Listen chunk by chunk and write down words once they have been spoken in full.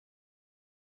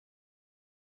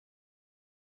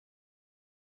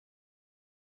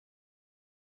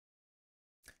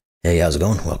Hey, how's it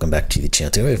going? Welcome back to the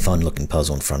channel. Today we have a fun looking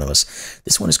puzzle in front of us.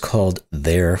 This one is called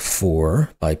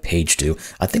Therefore by pagedo.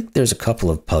 I think there's a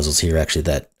couple of puzzles here actually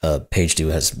that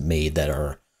pagedo has made that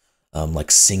are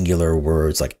like singular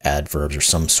words like adverbs or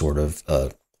some sort of,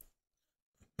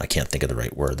 I can't think of the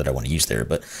right word that I want to use there,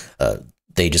 but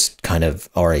they just kind of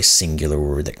are a singular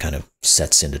word that kind of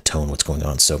sets into tone what's going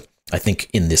on. So I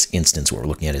think in this instance what we're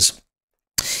looking at is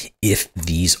if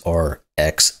these are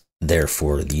X,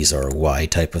 therefore these are Y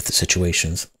type of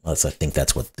situations. I think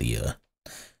that's what the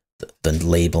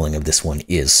labeling of this one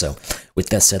is. So with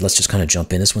that said, let's just kind of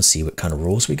jump in this one, see what kind of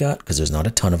rules we got, because there's not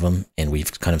a ton of them, and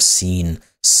we've kind of seen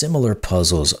similar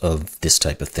puzzles of this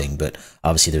type of thing, but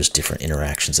obviously there's different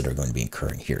interactions that are going to be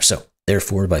occurring here. So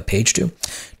therefore by pagedo,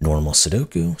 normal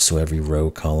Sudoku, so every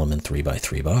row, column, and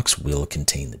 3x3 box will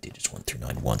contain the digits 1 through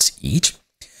 9 once each.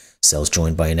 Cells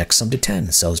joined by an X sum to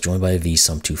 10, cells joined by a V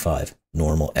sum to 5.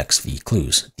 Normal XV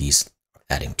clues. These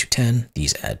adding to 10,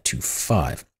 these add to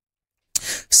 5.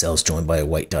 Cells joined by a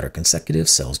white dot are consecutive,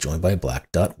 cells joined by a black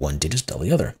dot, one digit double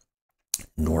the other.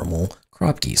 Normal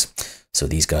Kropkis. So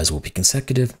these guys will be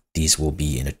consecutive, these will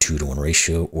be in a 2-to-1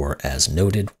 ratio, or as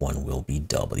noted, one will be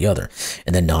double the other.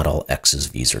 And then not all X's,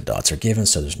 V's, or dots are given,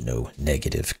 so there's no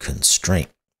negative constraint.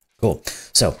 Cool.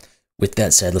 So with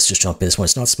that said, let's just jump in this one.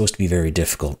 It's not supposed to be very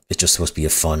difficult. It's just supposed to be a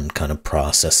fun kind of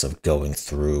process of going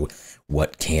through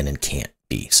what can and can't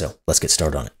be. So let's get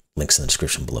started on it. Links in the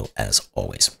description below as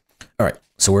always. All right,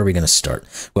 so where are we going to start?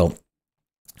 Well,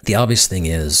 the obvious thing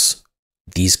is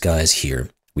these guys here,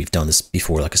 we've done this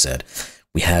before, like I said,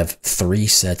 we have 3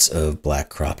 sets of black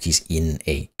Kropkis in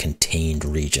a contained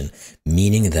region,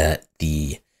 meaning that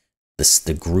the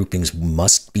groupings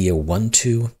must be a 1,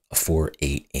 2, a 4,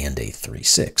 8, and a 3,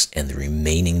 6, and the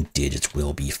remaining digits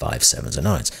will be 5, 7s, and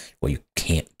 9s. Well, you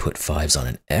can't put 5s on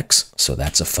an X, so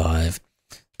that's a 5,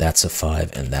 that's a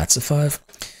 5, and that's a 5.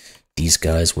 These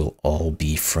guys will all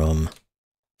be from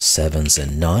 7s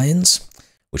and 9s,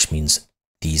 which means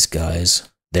these guys,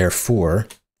 therefore,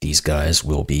 these guys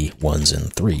will be 1s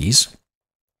and 3s.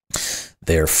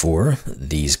 Therefore,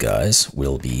 these guys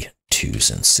will be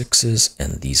 2s and 6s,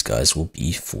 and these guys will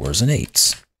be 4s and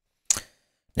 8s.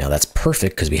 Now that's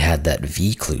perfect because we had that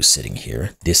V clue sitting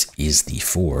here. This is the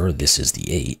 4, this is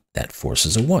the 8, that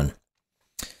forces a 1.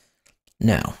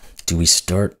 Now, do we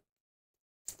start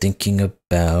thinking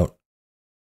about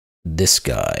this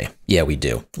guy? Yeah, we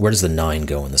do. Where does the 9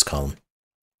 go in this column?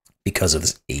 Because of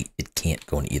this 8, it can't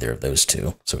go in either of those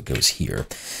two, so it goes here.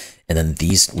 And then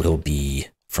these will be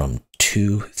from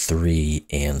 2, 3,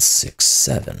 and 6,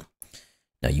 7.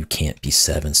 Now you can't be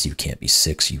 7, so you can't be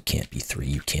 6, you can't be 3,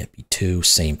 you can't be 2.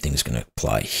 Same thing's going to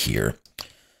apply here.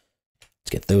 Let's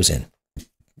get those in.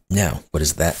 Now, what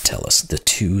does that tell us? The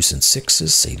 2s and 6s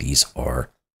say these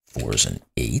are 4s and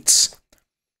 8s.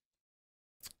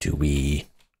 Do we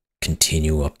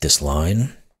continue up this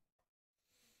line?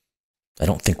 I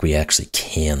don't think we actually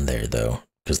can there, though,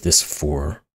 because this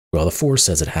 4, well, the 4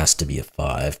 says it has to be a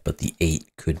 5, but the 8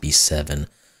 could be 7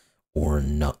 or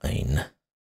 9.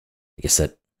 I guess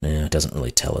that doesn't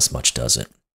really tell us much, does it?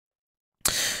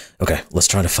 Okay, let's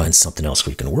try to find something else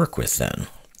we can work with then.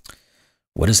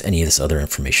 What does any of this other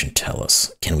information tell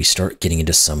us? Can we start getting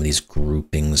into some of these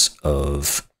groupings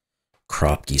of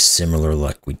Kropki similar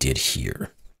like we did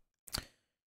here?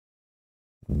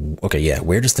 Okay, yeah,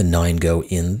 where does the 9 go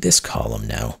in this column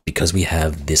now? Because we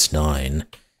have this 9,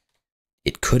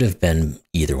 it could have been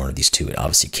either one of these two. It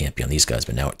obviously can't be on these guys,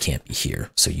 but now it can't be here.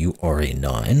 So you are a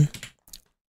 9.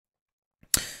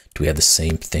 Do we have the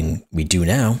same thing we do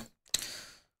now?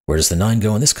 Where does the 9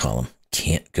 go in this column?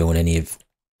 Can't go in any of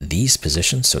these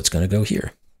positions, so it's going to go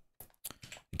here.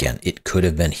 Again, it could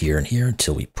have been here and here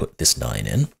until we put this 9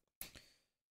 in.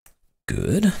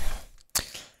 Good.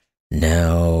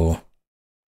 Now,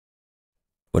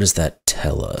 what does that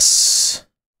tell us?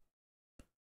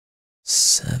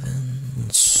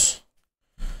 7s.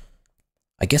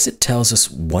 I guess it tells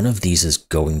us one of these is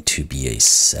going to be a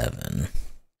 7.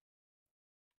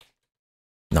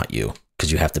 Not you,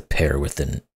 because you have to pair with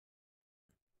an...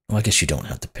 Well, I guess you don't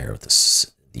have to pair with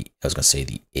this. I was going to say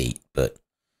the 8, but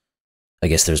I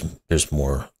guess there's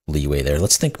more leeway there.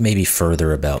 Let's think maybe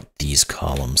further about these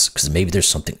columns, because maybe there's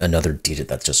something, another digit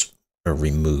that's just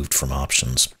removed from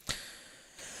options.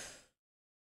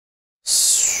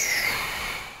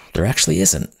 There actually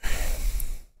isn't.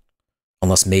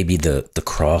 Unless maybe the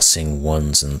crossing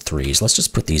 1s and 3s. Let's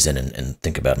just put these in and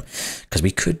think about them. Because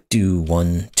we could do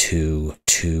 1, 2,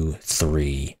 2,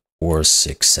 3, or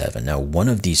 6, 7. Now, one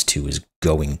of these two is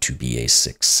going to be a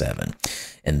 6, 7.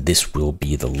 And this will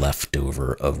be the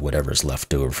leftover of whatever's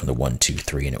left over from the 1, 2,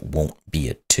 3. And it won't be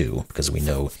a 2 because we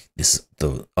know this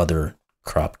the other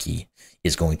Kropki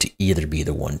is going to either be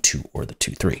the 1, 2, or the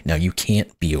 2, 3. Now, you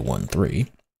can't be a 1, 3.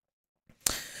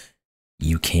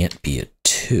 You can't be a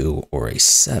 2 or a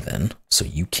 7, so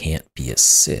you can't be a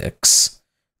 6.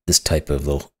 This type of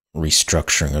little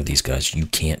restructuring of these guys, you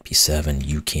can't be 7,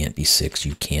 you can't be 6,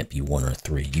 you can't be 1 or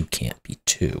 3, you can't be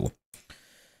 2.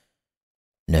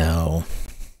 Now,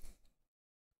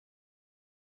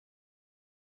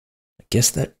 I guess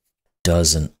that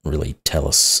doesn't really tell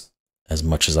us as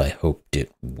much as I hoped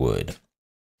it would.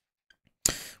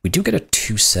 We do get a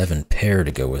 2-7 pair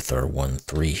to go with our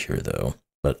 1-3 here, though.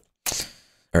 But,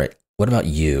 all right, what about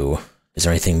you? Is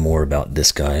there anything more about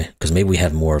this guy? Because maybe we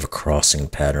have more of a crossing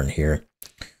pattern here.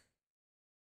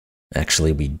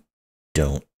 Actually, we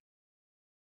don't.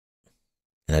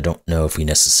 And I don't know if we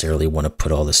necessarily want to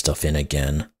put all this stuff in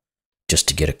again, just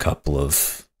to get a couple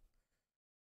of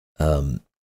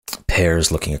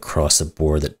pairs looking across the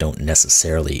board that don't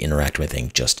necessarily interact with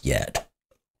anything just yet.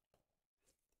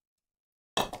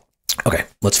 Okay,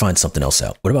 let's find something else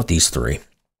out. What about these three?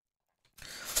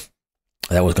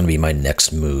 That was going to be my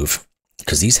next move,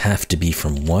 because these have to be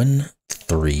from 1,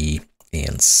 3,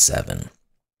 and 7.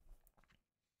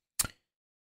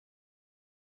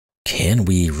 Can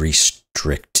we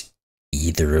restrict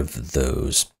either of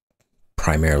those?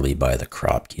 Primarily by the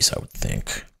Kropkis, I would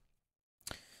think.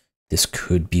 This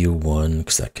could be a 1,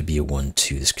 because that could be a 1,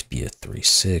 2. This could be a 3,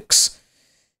 6.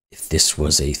 If this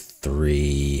was a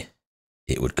 3,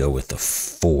 it would go with a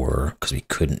 4, because we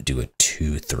couldn't do a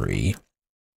 2, 3.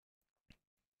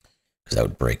 Because that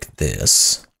would break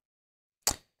this.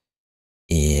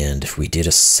 And if we did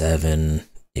a 7,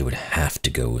 it would have to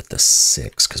go with the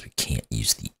 6, because we can't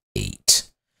use the 8.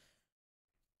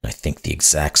 I think the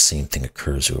exact same thing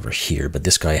occurs over here, but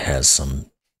this guy has some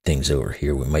things over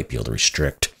here we might be able to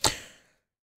restrict.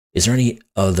 Is there any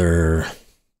other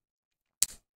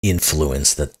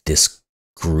influence that this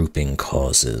grouping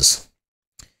causes?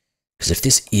 Because if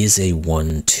this is a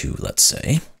 1, 2, let's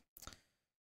say,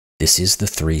 this is the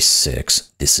 3,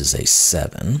 6, this is a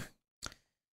 7,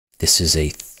 this is a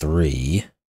 3,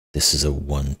 this is a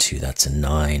 1, 2, that's a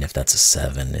 9, if that's a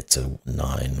 7, it's a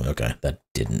 9, okay, that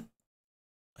didn't,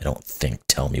 I don't think,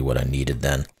 tell me what I needed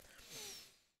then.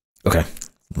 Okay,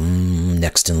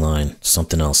 next in line,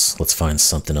 something else. Let's find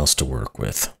something else to work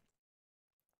with.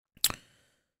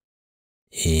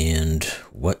 And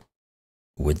what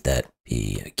would that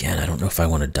be? Again, I don't know if I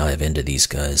want to dive into these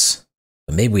guys,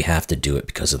 but maybe we have to do it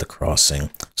because of the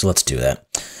crossing. So let's do that.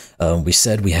 We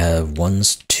said we have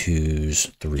 1s,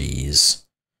 2s, 3s,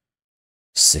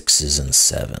 6s, and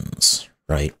 7s,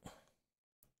 right?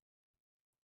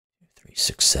 3,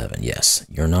 6, 7, yes.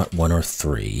 You're not 1 or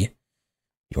 3.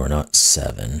 You're not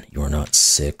 7. You're not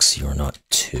 6. You're not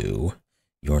 2.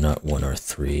 You're not 1 or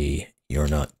 3. You're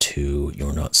not 2.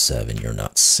 You're not 7. You're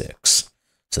not 6.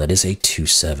 So that is a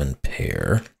 2-7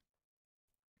 pair.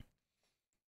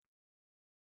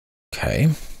 Okay.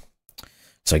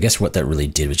 So I guess what that really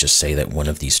did was just say that one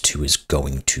of these two is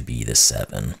going to be the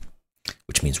 7,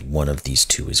 which means one of these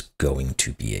two is going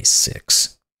to be a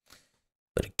 6.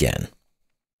 But again,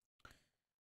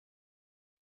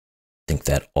 I think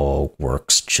that all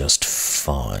works just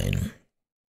fine.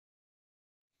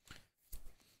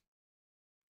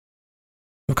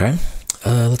 Okay,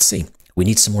 let's see. We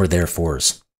need some more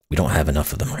therefores. We don't have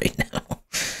enough of them right now.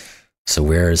 So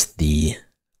where's the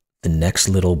next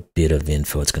little bit of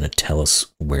info? It's going to tell us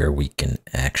where we can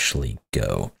actually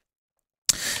go.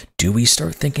 Do we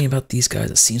start thinking about these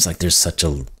guys? It seems like there's such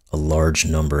a large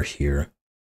number here.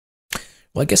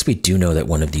 Well, I guess we do know that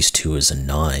one of these two is a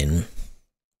 9.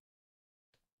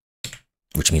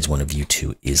 Which means one of you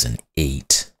two is an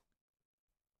 8.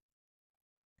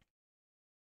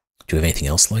 Do we have anything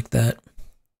else like that?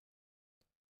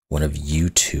 One of you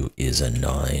two is a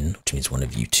 9, which means one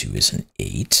of you two is an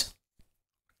 8.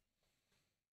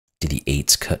 Do the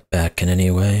 8s cut back in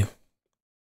any way?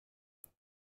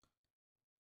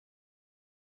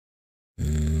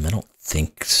 I don't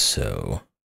think so.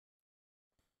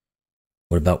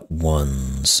 What about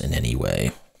 1s in any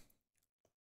way?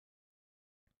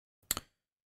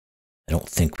 I don't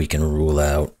think we can rule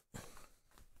out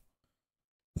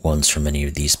 1s from any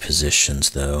of these positions,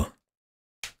 though.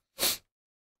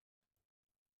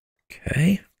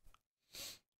 Okay.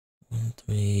 1,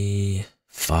 3,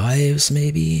 5s,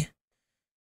 maybe?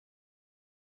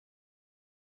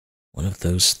 One of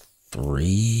those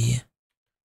 3?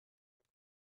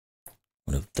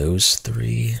 One of those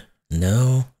 3?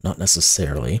 No, not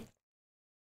necessarily.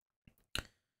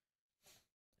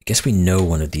 I guess we know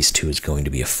one of these two is going to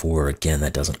be a 4. Again,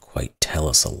 that doesn't quite tell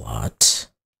us a lot.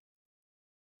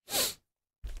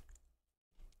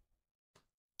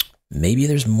 Maybe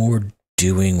there's more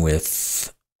doing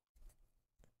with...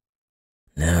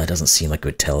 Nah, it doesn't seem like it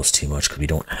would tell us too much because we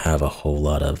don't have a whole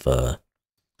lot of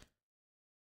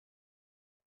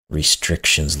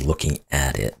restrictions looking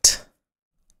at it.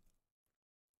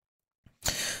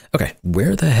 Okay,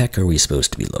 where the heck are we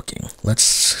supposed to be looking?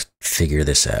 Let's figure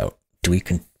this out. Do we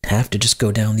have to just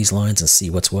go down these lines and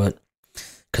see what's what?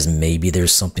 Because maybe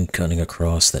there's something cutting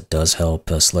across that does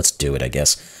help us. Let's do it, I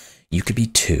guess. You could be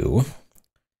 2.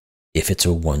 If it's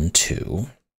a 1, 2.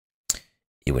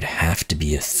 It would have to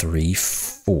be a 3,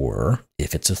 4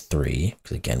 if it's a 3.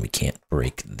 Because again, we can't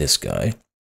break this guy.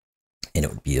 And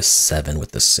it would be a 7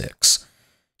 with the 6.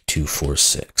 2, 4,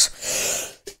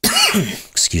 6.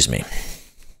 Excuse me.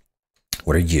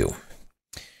 What are you?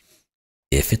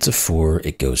 If it's a 4,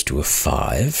 it goes to a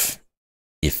 5.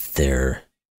 If they're...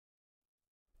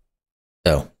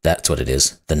 Oh, that's what it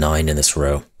is. The 9 in this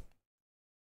row.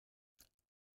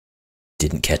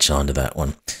 Didn't catch on to that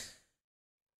one.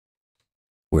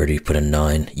 Where do you put a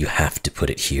 9? You have to put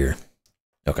it here.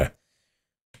 Okay.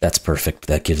 That's perfect.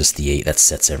 That gives us the 8. That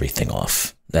sets everything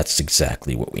off. That's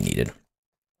exactly what we needed.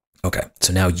 Okay,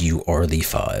 so now you are the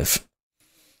 5.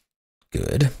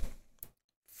 Good.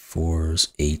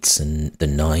 4s, 8s, and the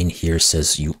 9 here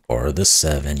says you are the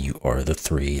 7, you are the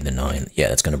 3, the 9. Yeah,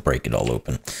 that's going to break it all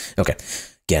open. Okay,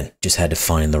 again, just had to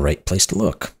find the right place to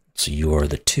look. So you are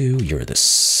the 2, you're the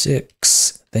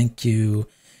 6, thank you.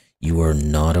 You are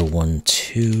not a 1,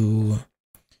 2.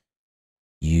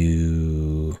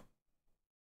 You...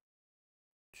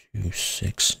 2,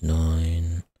 6,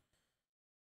 9.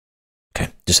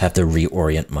 Okay, just have to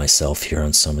reorient myself here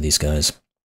on some of these guys.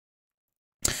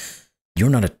 You're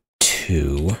not a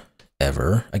 2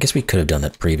 ever. I guess we could have done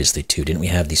that previously too. Didn't we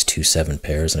have these 2 7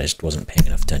 pairs and I just wasn't paying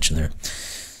enough attention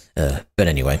there? But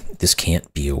anyway, this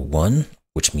can't be a 1,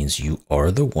 which means you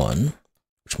are the 1,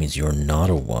 which means you're not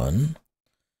a 1.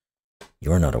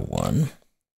 You're not a 1.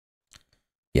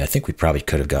 Yeah, I think we probably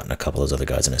could have gotten a couple of those other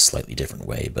guys in a slightly different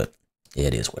way, but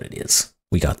it is what it is.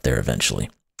 We got there eventually.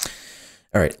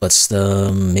 All right, let's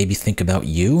maybe think about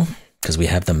you, because we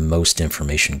have the most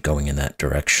information going in that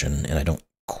direction, and I don't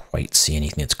quite see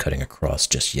anything that's cutting across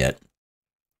just yet.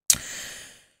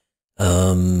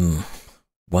 1,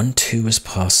 2 is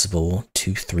possible,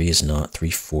 2, 3 is not, 3,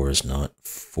 4 is not,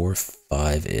 4,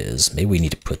 5 is. Maybe we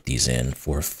need to put these in,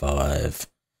 4, 5.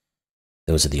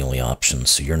 Those are the only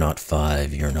options. So you're not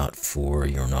 5, you're not 4,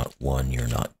 you're not 1, you're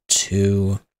not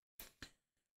 2.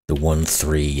 The 1,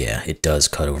 3, yeah, it does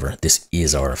cut over. This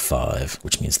is our 5,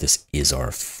 which means this is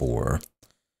our 4.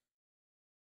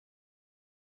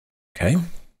 Okay.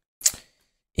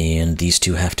 And these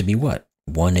two have to be what?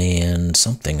 1 and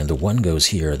something. And the 1 goes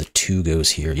here, the 2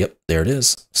 goes here. Yep, there it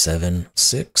is. 7,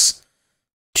 6,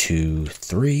 2,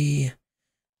 3,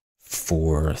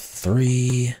 4,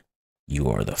 3. You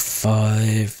are the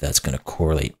 5. That's going to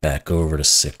correlate back over to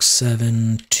 6,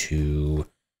 7, 2.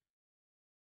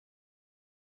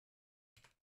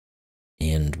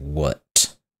 And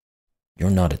what? You're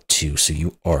not a 2, so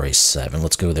you are a 7.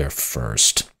 Let's go there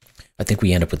first. I think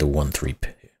we end up with a 1, 3.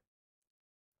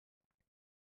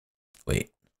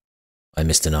 Wait. I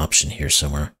missed an option here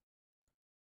somewhere.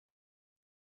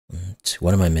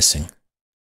 What am I missing?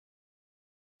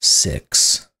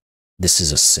 6. This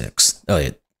is a 6. Oh,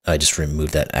 yeah. I just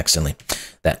removed that accidentally.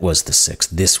 That was the 6.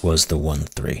 This was the 1,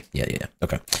 3. Yeah.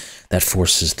 Okay. That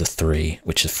forces the 3,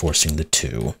 which is forcing the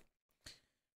 2.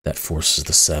 That forces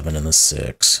the 7 and the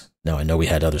 6. Now, I know we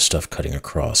had other stuff cutting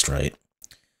across, right?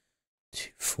 2,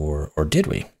 4, or did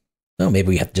we? No, maybe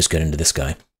we have to just get into this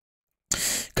guy.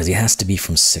 Because he has to be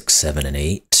from 6, 7, and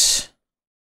 8.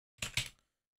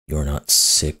 You're not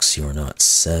 6, you're not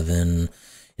 7.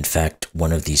 In fact,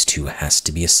 one of these two has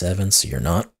to be a 7, so you're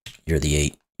not. You're the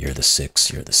 8, you're the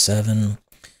 6, you're the 7.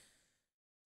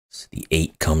 So the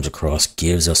 8 comes across,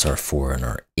 gives us our 4 and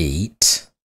our 8.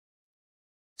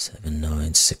 7,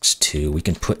 9, 6, 2. We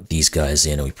can put these guys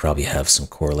in, and we probably have some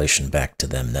correlation back to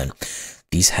them then.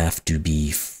 These have to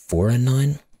be 4 and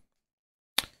 9.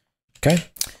 Okay.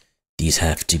 These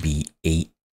have to be 8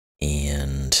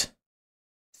 and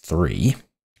 3.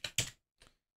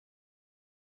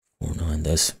 4, 9,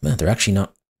 this. Man, they're actually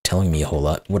not telling me a whole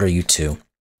lot. What are you 2?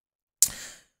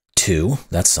 2,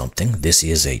 that's something. This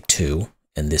is a 2,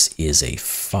 and this is a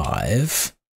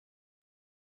 5.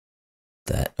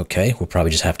 That, okay, we'll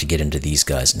probably just have to get into these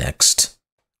guys next.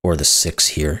 Or the 6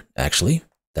 here, actually.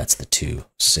 That's the 2,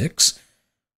 6.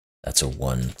 That's a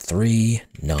 1, 3,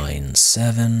 9,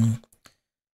 7.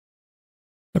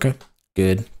 Okay,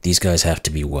 good. These guys have to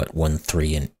be what? 1,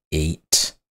 3, and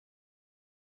 8.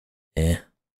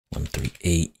 1, 3,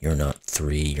 8. You're not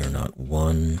 3, you're not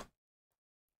 1.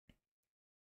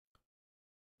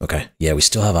 Okay, yeah, we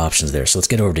still have options there. So let's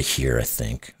get over to here, I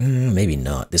think. Maybe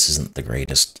not. This isn't the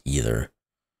greatest either.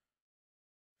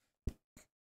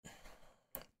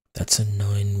 That's a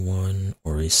 9-1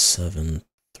 or a 7-3.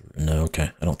 No,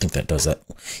 okay. I don't think that does that.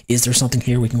 Is there something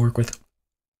here we can work with?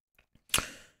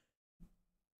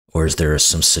 Or is there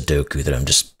some Sudoku that I'm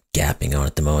just gapping on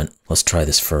at the moment? Let's try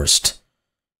this first.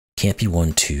 Can't be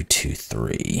 1, 2, 2,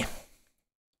 3.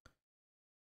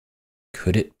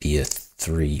 Could it be a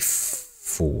 3,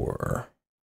 4?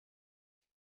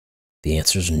 The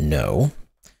answer is no,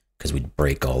 because we'd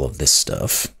break all of this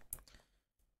stuff.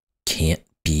 Can't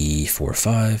be 4,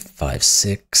 5, 5,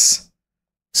 6.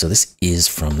 So this is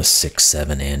from the 6,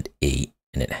 7, and 8,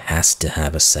 and it has to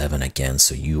have a 7 again,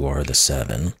 so you are the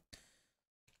 7.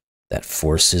 That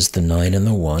forces the 9 and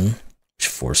the 1, which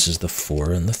forces the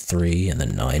 4 and the 3, and the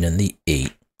 9 and the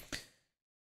 8.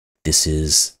 This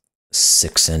is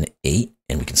 6 and 8,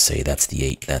 and we can say that's the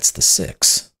 8, that's the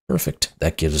 6. Perfect.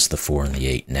 That gives us the 4 and the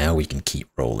 8. Now we can keep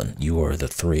rolling. You are the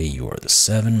 3, you are the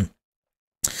 7.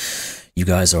 You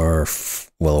guys are,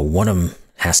 well, one of them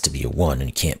has to be a 1, and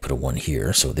you can't put a 1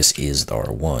 here, so this is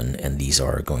our 1, and these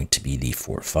are going to be the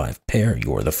 4, 5 pair.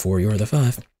 You're the 4, you're the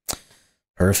 5.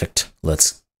 Perfect.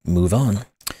 Let's move on.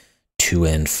 2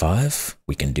 and 5,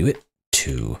 we can do it.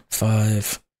 2,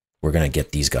 5. We're going to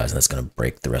get these guys, and that's going to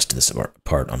break the rest of this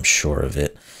apart, I'm sure of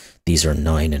it. These are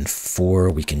 9 and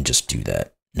 4. We can just do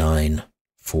that. 9,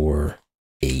 4,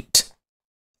 8,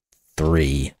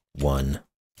 3, 1,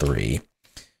 3.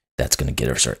 That's going to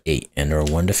get us our 8 and our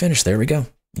 1 to finish. There we go.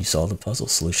 You saw the puzzle.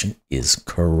 Solution is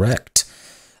correct.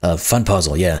 Fun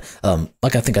puzzle, yeah.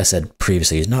 Like I think I said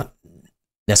previously, it's not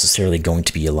necessarily going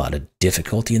to be a lot of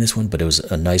difficulty in this one, but it was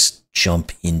a nice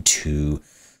jump into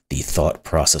the thought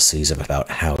processes about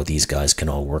how these guys can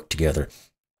all work together,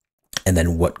 and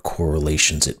then what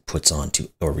correlations it puts onto,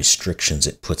 or restrictions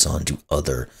it puts onto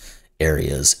other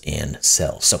areas and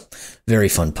cells. So very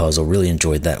fun puzzle. Really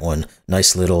enjoyed that one.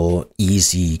 Nice little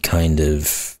easy kind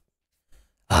of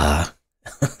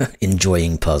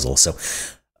enjoying puzzle. So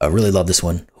I really love this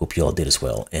one. Hope you all did as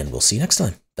well, and we'll see you next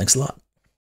time. Thanks a lot.